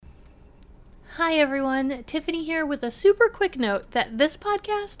Hi everyone, Tiffany here with a super quick note that this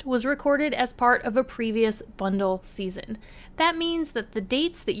podcast was recorded as part of a previous bundle season. That means that the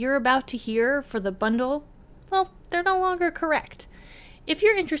dates that you're about to hear for the bundle, well, they're no longer correct. If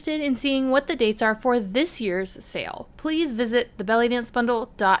you're interested in seeing what the dates are for this year's sale, please visit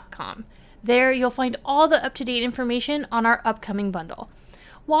thebellydancebundle.com. There you'll find all the up-to-date information on our upcoming bundle.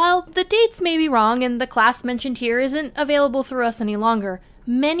 While the dates may be wrong and the class mentioned here isn't available through us any longer,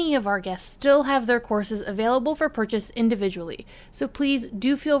 many of our guests still have their courses available for purchase individually, so please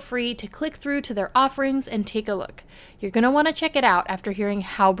do feel free to click through to their offerings and take a look. You're going to want to check it out after hearing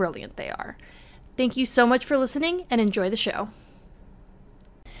how brilliant they are. Thank you so much for listening and enjoy the show.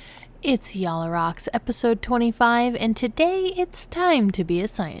 It's Yalla Rocks episode 25, and today it's time to be a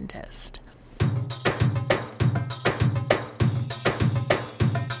scientist.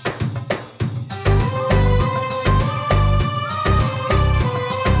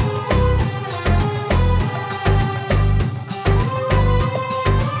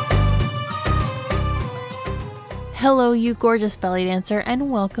 Hello, you gorgeous belly dancer,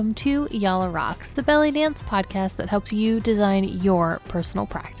 and welcome to Yalla Rocks, the belly dance podcast that helps you design your personal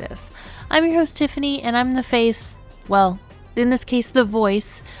practice. I'm your host, Tiffany, and I'm the face, well, in this case, the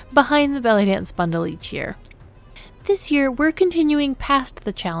voice, behind the Belly Dance Bundle each year. This year, we're continuing past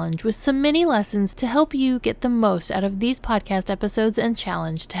the challenge with some mini lessons to help you get the most out of these podcast episodes and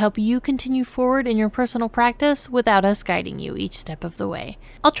challenge to help you continue forward in your personal practice without us guiding you each step of the way.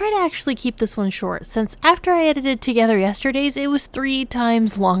 I'll try to actually keep this one short, since after I edited together yesterday's, it was 3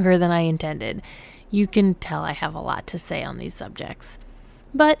 times longer than I intended. You can tell I have a lot to say on these subjects.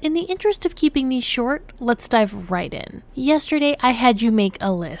 But in the interest of keeping these short, let's dive right in. Yesterday, I had you make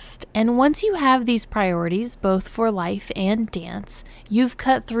a list, and once you have these priorities, both for life and dance, you've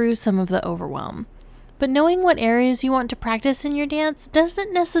cut through some of the overwhelm. But knowing what areas you want to practice in your dance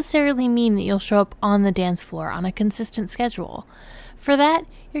doesn't necessarily mean that you'll show up on the dance floor on a consistent schedule. For that,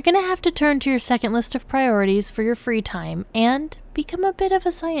 you're going to have to turn to your second list of priorities for your free time and become a bit of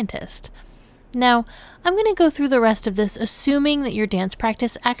a scientist. Now, I'm going to go through the rest of this assuming that your dance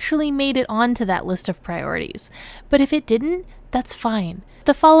practice actually made it onto that list of priorities. But if it didn't, that's fine.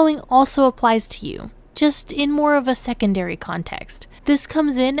 The following also applies to you, just in more of a secondary context. This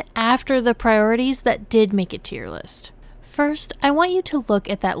comes in after the priorities that did make it to your list. First, I want you to look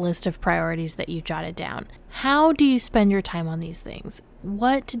at that list of priorities that you jotted down. How do you spend your time on these things?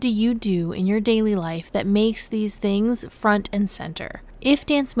 What do you do in your daily life that makes these things front and center? If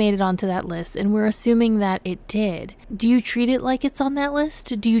dance made it onto that list, and we're assuming that it did, do you treat it like it's on that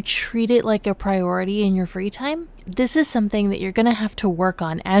list? Do you treat it like a priority in your free time? This is something that you're going to have to work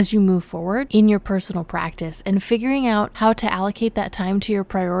on as you move forward in your personal practice, and figuring out how to allocate that time to your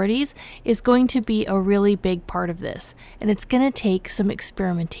priorities is going to be a really big part of this, and it's going to take some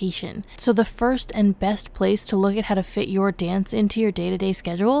experimentation. So the first and best place to look at how to fit your dance into your day-to-day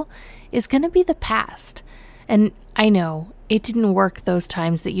schedule is going to be the past. And I know it didn't work those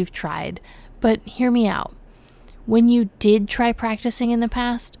times that you've tried, but hear me out. When you did try practicing in the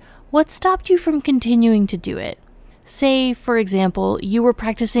past, what stopped you from continuing to do it? Say, for example, you were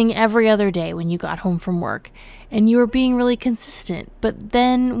practicing every other day when you got home from work, and you were being really consistent, but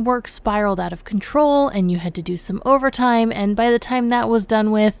then work spiraled out of control and you had to do some overtime, and by the time that was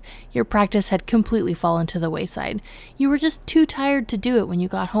done with, your practice had completely fallen to the wayside. You were just too tired to do it when you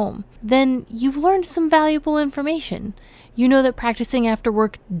got home. Then you've learned some valuable information. You know that practicing after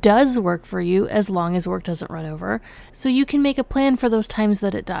work does work for you as long as work doesn't run over, so you can make a plan for those times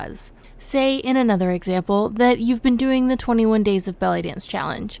that it does. Say, in another example, that you've been doing the 21 Days of Belly Dance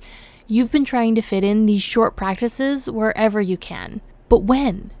Challenge. You've been trying to fit in these short practices wherever you can. But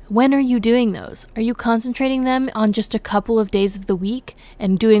when? When are you doing those? Are you concentrating them on just a couple of days of the week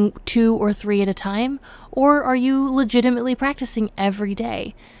and doing 2 or 3 at a time? Or are you legitimately practicing every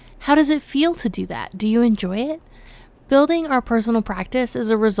day? How does it feel to do that? Do you enjoy it? Building our personal practice is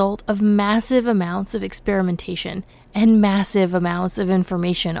a result of massive amounts of experimentation and massive amounts of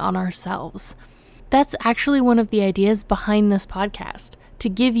information on ourselves. That's actually one of the ideas behind this podcast, to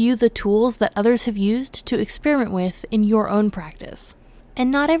give you the tools that others have used to experiment with in your own practice.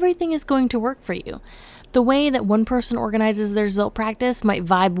 And not everything is going to work for you. The way that one person organizes their Zilp practice might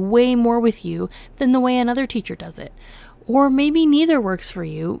vibe way more with you than the way another teacher does it. Or maybe neither works for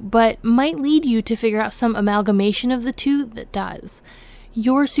you, but might lead you to figure out some amalgamation of the two that does.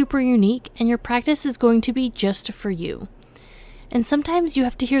 You're super unique, and your practice is going to be just for you. And sometimes you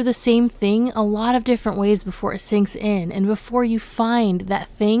have to hear the same thing a lot of different ways before it sinks in and before you find that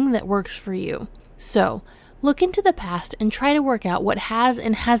thing that works for you. So, look into the past and try to work out what has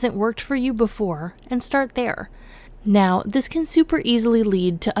and hasn't worked for you before and start there. Now, this can super easily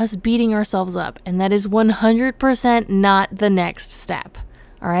lead to us beating ourselves up, and that is 100% not the next step.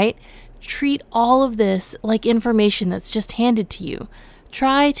 All right? Treat all of this like information that's just handed to you.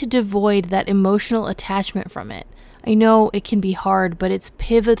 Try to devoid that emotional attachment from it. I know it can be hard, but it's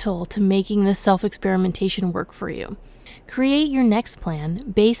pivotal to making this self-experimentation work for you. Create your next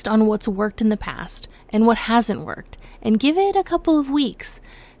plan based on what's worked in the past and what hasn't worked, and give it a couple of weeks.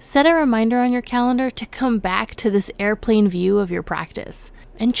 Set a reminder on your calendar to come back to this airplane view of your practice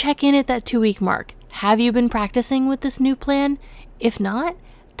and check in at that 2-week mark. Have you been practicing with this new plan? If not,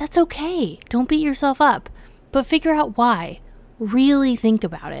 that's okay. Don't beat yourself up, but figure out why. Really think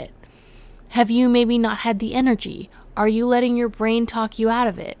about it. Have you maybe not had the energy? Are you letting your brain talk you out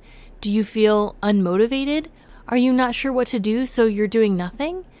of it? Do you feel unmotivated? Are you not sure what to do, so you're doing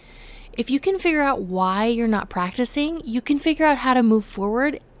nothing? If you can figure out why you're not practicing, you can figure out how to move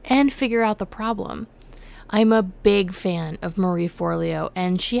forward and figure out the problem. I'm a big fan of Marie Forleo,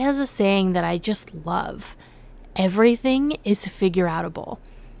 and she has a saying that I just love. Everything is figure-outable.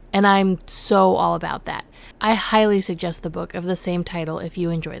 And I'm so all about that. I highly suggest the book of the same title if you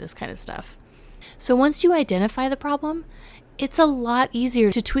enjoy this kind of stuff. So once you identify the problem, it's a lot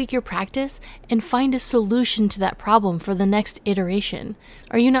easier to tweak your practice and find a solution to that problem for the next iteration.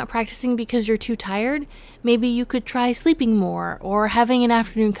 Are you not practicing because you're too tired? Maybe you could try sleeping more or having an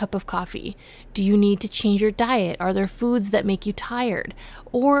afternoon cup of coffee. Do you need to change your diet? Are there foods that make you tired?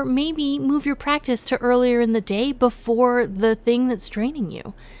 Or maybe move your practice to earlier in the day before the thing that's draining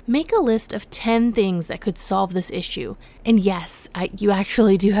you. Make a list of 10 things that could solve this issue. And yes, you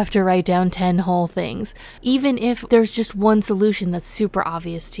actually do have to write down 10 whole things, even if there's just one solution that's super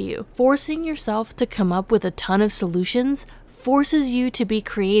obvious to you. Forcing yourself to come up with a ton of solutions forces you to be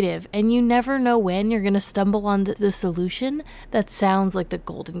creative, and you never know when you're going to stumble on the solution that sounds like the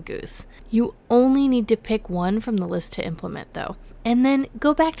golden goose. You only need to pick one from the list to implement, though, and then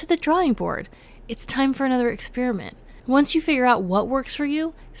go back to the drawing board. It's time for another experiment. Once you figure out what works for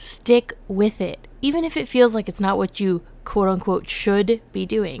you, stick with it, even if it feels like it's not what you quote-unquote should be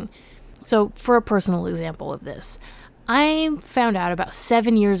doing. So for a personal example of this, I found out about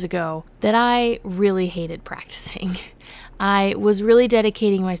 7 years ago that I really hated practicing. I was really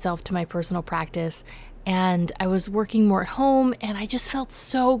dedicating myself to my personal practice, and I was working more at home, and I just felt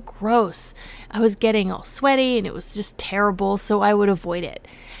so gross. I was getting all sweaty, and it was just terrible, so I would avoid it.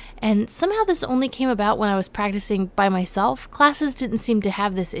 And somehow this only came about when I was practicing by myself. Classes didn't seem to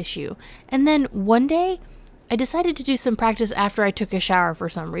have this issue. And then one day, I decided to do some practice after I took a shower for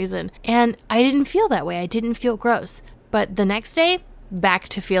some reason, and I didn't feel that way. I didn't feel gross. But the next day, back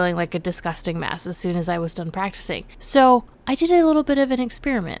to feeling like a disgusting mess as soon as I was done practicing. So I did a little bit of an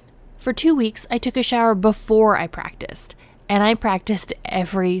experiment. For 2 weeks, I took a shower before I practiced, and I practiced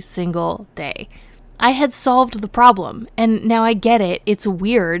every single day. I had solved the problem, and now I get it. It's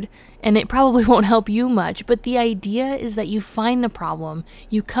weird, and it probably won't help you much, but the idea is that you find the problem,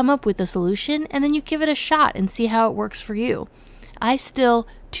 you come up with a solution, and then you give it a shot and see how it works for you. I still,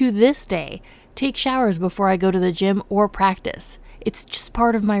 to this day, take showers before I go to the gym or practice. It's just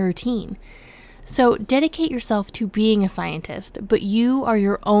part of my routine. So dedicate yourself to being a scientist, but you are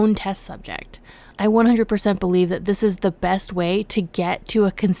your own test subject. I 100% believe that this is the best way to get to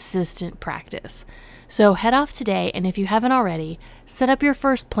a consistent practice. So head off today, and if you haven't already, set up your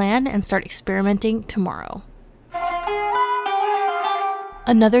first plan and start experimenting tomorrow.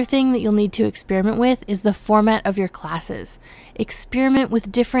 Another thing that you'll need to experiment with is the format of your classes. Experiment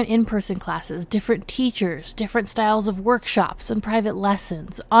with different in-person classes, different teachers, different styles of workshops and private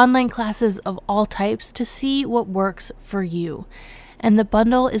lessons, online classes of all types to see what works for you. And the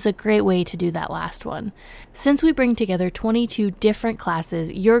bundle is a great way to do that last one. Since we bring together 22 different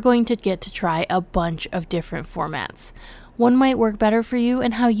classes, you're going to get to try a bunch of different formats. One might work better for you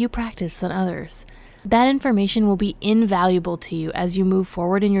and how you practice than others. That information will be invaluable to you as you move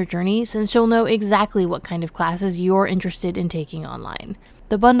forward in your journey, since you'll know exactly what kind of classes you're interested in taking online.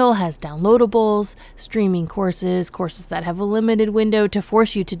 The bundle has downloadables, streaming courses, courses that have a limited window to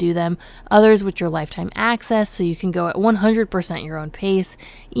force you to do them, others which are lifetime access so you can go at 100% your own pace,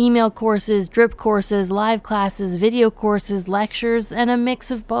 email courses, drip courses, live classes, video courses, lectures, and a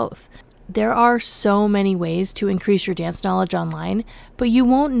mix of both. There are so many ways to increase your dance knowledge online, but you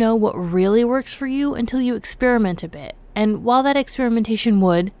won't know what really works for you until you experiment a bit. And while that experimentation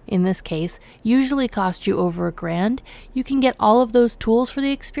would, in this case, usually cost you over $1,000, you can get all of those tools for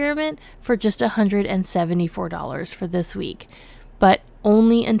the experiment for just $174 for this week. But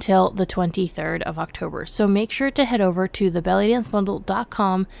only until the 23rd of October. So make sure to head over to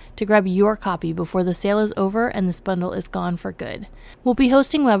thebellydancebundle.com to grab your copy before the sale is over and this bundle is gone for good. We'll be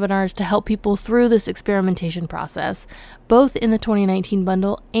hosting webinars to help people through this experimentation process, both in the 2019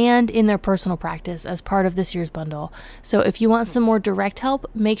 bundle and in their personal practice as part of this year's bundle. So if you want some more direct help,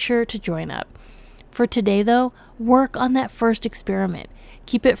 make sure to join up. For today though, work on that first experiment.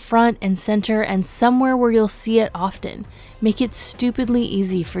 Keep it front and center and somewhere where you'll see it often. Make it stupidly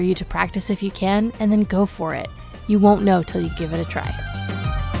easy for you to practice if you can, and then go for it. You won't know till you give it a try.